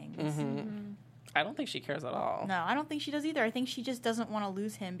crazy things? Mm-hmm. I don't think she cares at all. No, I don't think she does either. I think she just doesn't want to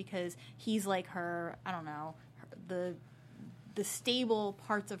lose him because he's like her, I don't know, the stable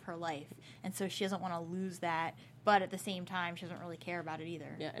parts of her life. And so she doesn't want to lose that. But at the same time, she doesn't really care about it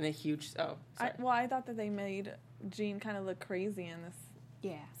either. Yeah, and a huge... Oh, sorry. I thought that they made Jean kind of look crazy in this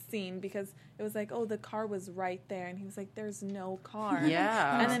scene, because it was like, oh, the car was right there. And he was like, there's no car.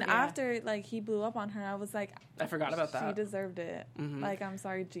 Yeah. And then after, like, he blew up on her, I was like... I forgot about that. She deserved it. Mm-hmm. Like, I'm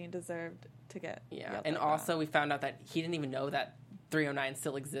sorry, Jean deserved to get... Yeah, and also we found out that he didn't even know that 309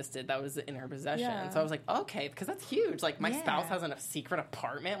 still existed. That was in her possession. Yeah. So I was like, okay, because that's huge. Like, my spouse has a secret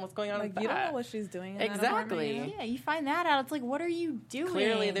apartment. What's going on with that? You don't know what she's doing in Exactly. that apartment, you know? Yeah, you find that out. It's like, what are you doing?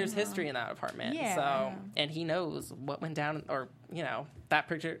 Clearly, there's history in that apartment. Yeah. So, and he knows what went down, or, that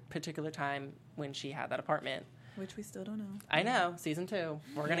particular time when she had that apartment. Which we still don't know. I know. Season 2.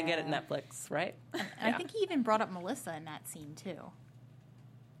 We're going to get it Netflix, right? And I think he even brought up Melissa in that scene, too.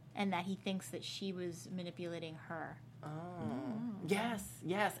 And that he thinks that she was manipulating her. Oh. Yes.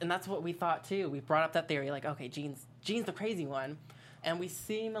 And that's what we thought, too. We brought up that theory, like, okay, Jean's the crazy one. And we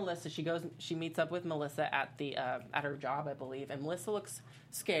see Melissa. She meets up with Melissa at at her job, I believe. And Melissa looks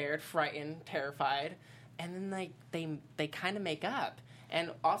scared, frightened, terrified. And then, like, they kind of make up.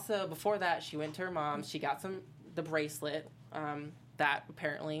 And also, before that, she went to her mom's. She got the bracelet that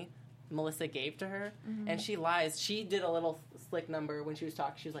apparently Melissa gave to her. Mm-hmm. And she lies. She did a little slick number when she was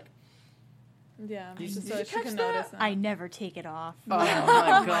talking. She was like, yeah, Did you so she catch can that? notice that. I never take it off. oh, my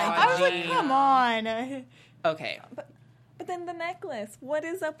I God, was like, Jean. come on. Okay. But then the necklace. What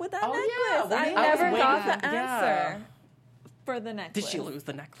is up with that Oh, necklace? yeah. I never waiting got for- the answer for the necklace. Did she lose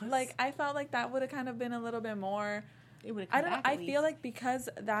the necklace? Like, I felt like that would have kind of been a little bit more... It would I don't know. I feel like because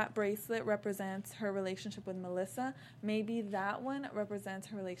that bracelet represents her relationship with Melissa, maybe that one represents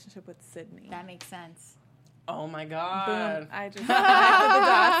her relationship with Sydney. that makes sense. Oh, my God. Boom. I just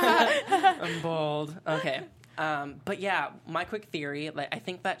connected the dots. I'm bold. Okay. But yeah, my quick theory, like, I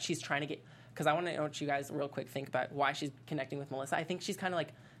think that she's trying to get, because I want to know what you guys real quick think about why she's connecting with Melissa. I think she's kind of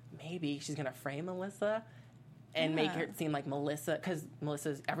like, maybe she's going to frame Melissa and make it seem like Melissa, because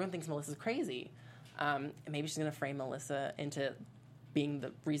everyone thinks Melissa's crazy. Maybe she's going to frame Melissa into being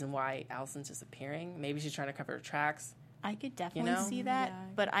the reason why Allison's disappearing. Maybe she's trying to cover her tracks. I could definitely see that,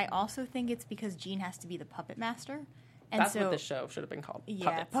 but I also think it's because Jean has to be the puppet master. And that's what this show should have been called.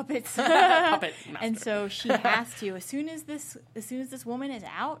 Yeah, puppets. Puppet master. And so she has to, as soon as this woman is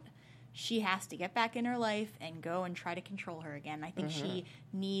out, she has to get back in her life and go and try to control her again. I think she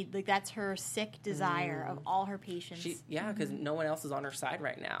that's her sick desire of all her patients. Because no one else is on her side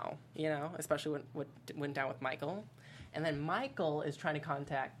right now, especially what went down with Michael. And then Michael is trying to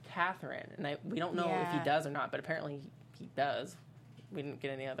contact Catherine, and we don't know if he does or not, but apparently he does. We didn't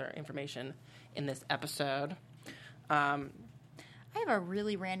get any other information in this episode. I have a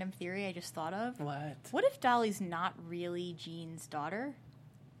really random theory I just thought of. What if Dolly's not really Jean's daughter?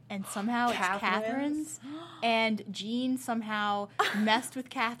 And somehow it's Catherine's? And Jean somehow messed with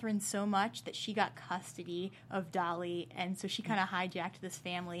Catherine so much that she got custody of Dolly, and so she kind of hijacked this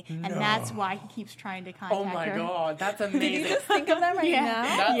family, and that's why he keeps trying to contact her. Oh my God, that's amazing. Did you just think of that right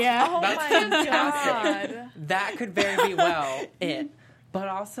now? Yeah. That's my God. That could very be well it. But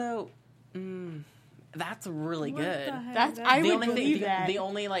also, that's really good. I would believe that. The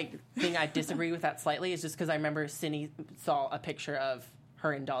only thing I disagree with that slightly is just because I remember Cindy saw a picture of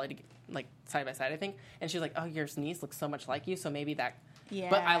her and Dolly side by side, I think, and she was like, "Oh, your niece looks so much like you," so maybe that.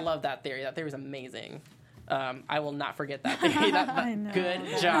 Yeah. But I love that theory. That theory is amazing. I will not forget that theory.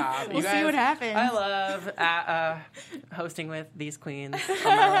 Good job. We'll see what happens. I love hosting with these queens.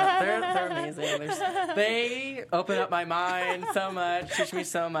 They're amazing. They open up my mind so much, teach me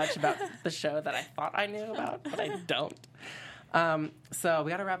so much about the show that I thought I knew about, but I don't. So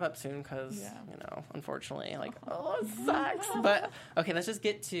we got to wrap up soon because, unfortunately, it sucks. But, okay, let's just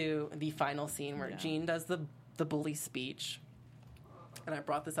get to the final scene where Jean does the bully speech. And I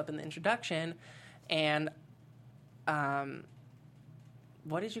brought this up in the introduction. And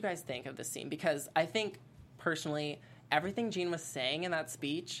what did you guys think of this scene? Because I think, personally, everything Jean was saying in that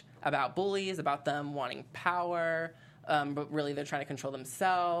speech about bullies, about them wanting power, but really they're trying to control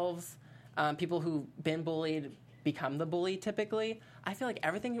themselves, people who've been bullied become the bully typically. I feel like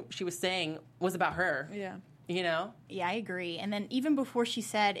everything she was saying was about her. Yeah. Yeah, I agree. And then even before she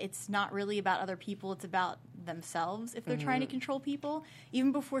said it's not really about other people, it's about themselves if they're trying to control people.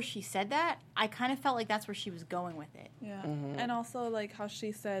 Even before she said that, I kind of felt like that's where she was going with it. Yeah. And also how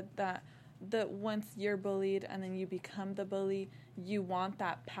she said that once you're bullied and then you become the bully, you want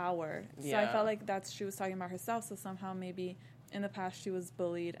that power. So I felt like she was talking about herself. So somehow maybe in the past she was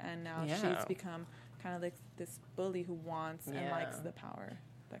bullied and now she's become kind of like this bully who wants and likes the power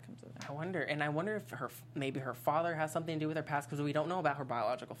that comes with it. I wonder if maybe her father has something to do with her past, because we don't know about her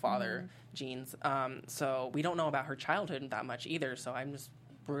biological father, Jean's. So we don't know about her childhood that much either. So I'm just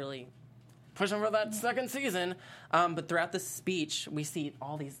really pushing for that second season. But throughout the speech, we see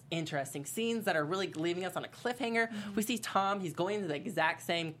all these interesting scenes that are really leaving us on a cliffhanger. We see Tom, he's going into the exact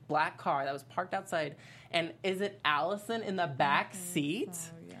same black car that was parked outside. And is it Allison in the back seat?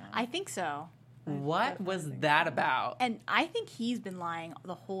 So, yeah. I think so. What was that about? And I think he's been lying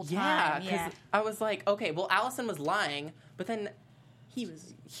the whole time. Yeah, because I was like, okay, well, Allison was lying, but then he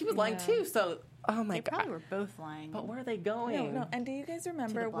was lying too. So, oh my They God. probably were both lying. But where are they going? No. And do you guys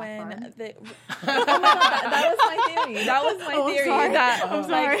remember when they... that was my theory. That was my theory. Sorry.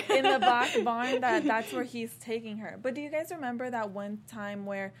 That in the black barn, that's where he's taking her. But do you guys remember that one time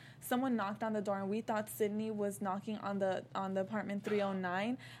where someone knocked on the door and we thought Sydney was knocking on the apartment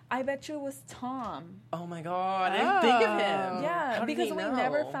 309? I bet you it was Tom. Oh my God, I didn't think of him. Yeah, because we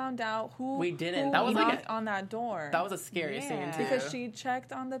never found out who That was knocked on that door. That was a scary scene too. Because she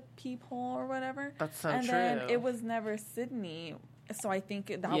checked on the peephole or whatever. That's so and true. And then it was never Sydney. So I think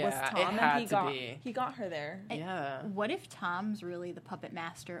that was Tom, and he got her there. Yeah. What if Tom's really the puppet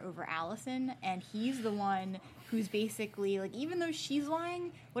master over Allison, and he's the one who's basically even though she's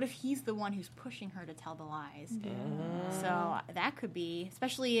lying, what if he's the one who's pushing her to tell the lies? So that could be,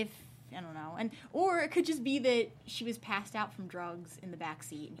 especially if I don't know, or it could just be that she was passed out from drugs in the back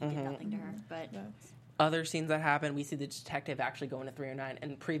seat and he did nothing to her. But other scenes that happen, we see the detective actually go into 309,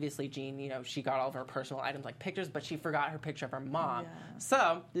 and previously Jean, she got all of her personal items like pictures, but she forgot her picture of her mom. Yeah.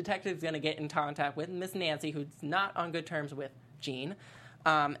 So the detective's going to get in contact with Miss Nancy, who's not on good terms with Jean.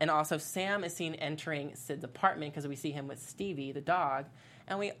 And also Sam is seen entering Sid's apartment because we see him with Stevie, the dog.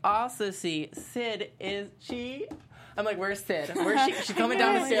 And we also see I'm like, where's Sid? Where's she? She's coming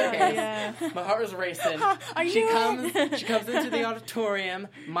down the staircase. Yeah. My heart was racing. She comes into the auditorium.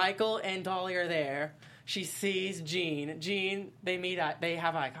 Michael and Dolly are there. She sees Jean. They meet. They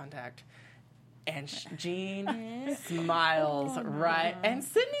have eye contact. And Jean smiles, right? And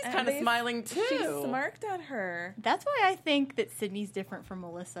Sydney's kind of smiling too. She smirked at her. That's why I think that Sydney's different from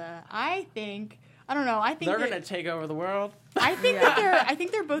Melissa. I don't know. I think They're going to take over the world. I think I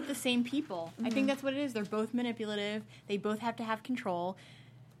think they're both the same people. I think that's what it is. They're both manipulative. They both have to have control.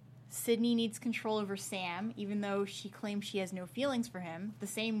 Sydney needs control over Sam, even though she claims she has no feelings for him, the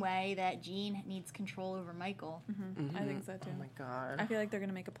same way that Jean needs control over Michael. I think so too. Oh my god. I feel like they're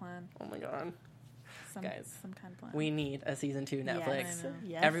gonna make a plan. Oh my god. Guys, some kind of plan. We need a season 2 Netflix. Yes.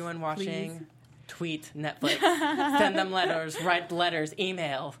 Yes, Everyone watching, please. tweet Netflix. Send them letters, write letters,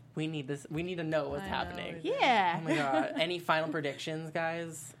 email. We need this. We need to know what's happening. Yeah. Oh my god. Any final predictions,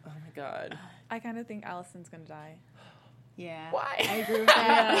 guys? Oh my god. I kind of think Allison's gonna die. Yeah. Why? I agree with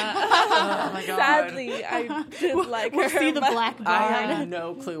that. Oh my god. Sadly, I did like We'll her. see the but- black I have barn.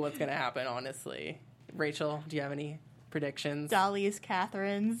 no clue what's going to happen, honestly. Rachel, do you have any predictions? Dolly is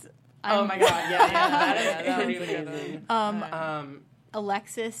Catherine's. Oh my god, yeah, that is that pretty was a good amazing. one.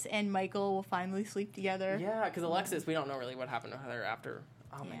 Alexis and Michael will finally sleep together. Yeah, because Alexis, we don't know really what happened to her after.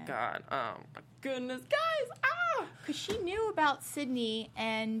 Oh my Yeah. god. Oh my goodness, guys. Ah! Because she knew about Sydney,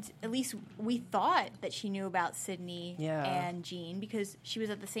 and at least we thought that she knew about Sydney Yeah. and Jean because she was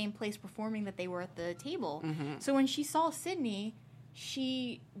at the same place performing that they were at the table. Mm-hmm. So when she saw Sydney,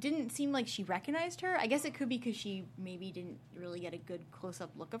 she didn't seem like she recognized her. I guess it could be because she maybe didn't really get a good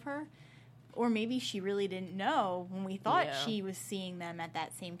close-up look of her. Or maybe she really didn't know when we thought Yeah. she was seeing them at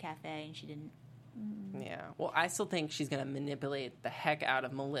that same cafe, and she didn't. Yeah. Well, I still think she's going to manipulate the heck out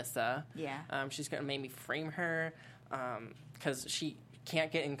of Melissa. Yeah. She's going to maybe frame her because she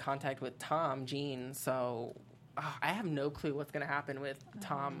can't get in contact with Tom, Jean. So I have no clue what's going to happen with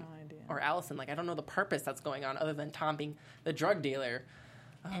Tom no idea. or Allison. Like, I don't know the purpose that's going on other than Tom being the drug dealer.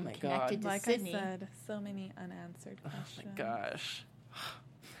 Oh, And my connected God. to Like Sydney. I said, so many unanswered questions. Oh, my gosh.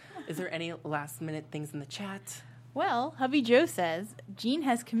 Is there any last-minute things in the chat? Well, Hubby Joe says Jean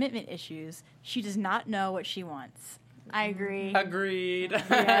has commitment issues. She does not know what she wants. I agree. Agreed.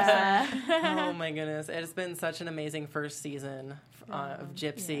 Yeah. Oh my goodness. It has been such an amazing first season of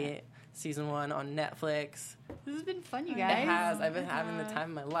Gypsy. Yeah. Season 1 on Netflix. This has been fun, you It guys. has. I've been having the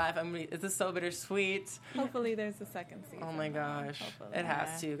time of my life. This is so bittersweet. Hopefully there's a second season. Oh my gosh. Hopefully. It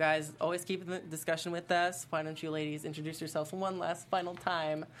has to. Guys, always keep the discussion with us. Why don't you ladies introduce yourselves one last final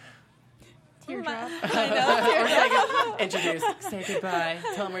time? Teardrop. I know. Introduce. Say goodbye.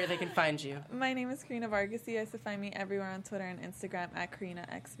 Tell them where they can find you. My name is Karina Vargas. You guys can find me everywhere on Twitter and Instagram at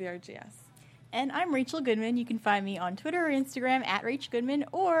KarinaXVRGS. And I'm Rachel Goodman. You can find me on Twitter or Instagram at Rach Goodman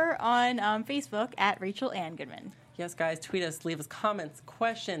or on Facebook at Rachel Ann Goodman. Yes, guys, tweet us, leave us comments,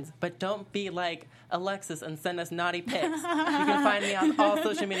 questions, but don't be like Alexis and send us naughty pics. You can find me on all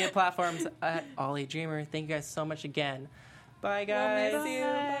social media platforms at Ollie Dreamer. Thank you guys so much again. Bye, guys. We'll miss you.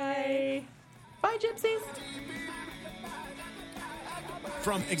 Bye. Bye, Gypsies.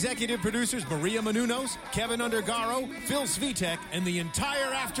 From executive producers Maria Menounos, Kevin Undergaro, Phil Svitek, and the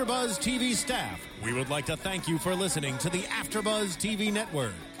entire AfterBuzz TV staff, we would like to thank you for listening to the AfterBuzz TV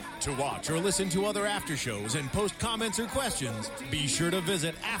network. To watch or listen to other after shows and post comments or questions, be sure to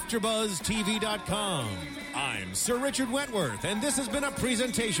visit AfterBuzzTV.com. I'm Sir Richard Wentworth, and this has been a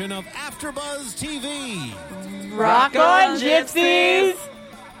presentation of AfterBuzz TV. Rock on, Gypsies!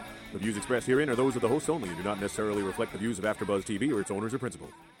 The views expressed herein are those of the hosts only and do not necessarily reflect the views of AfterBuzz TV or its owners or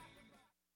principals.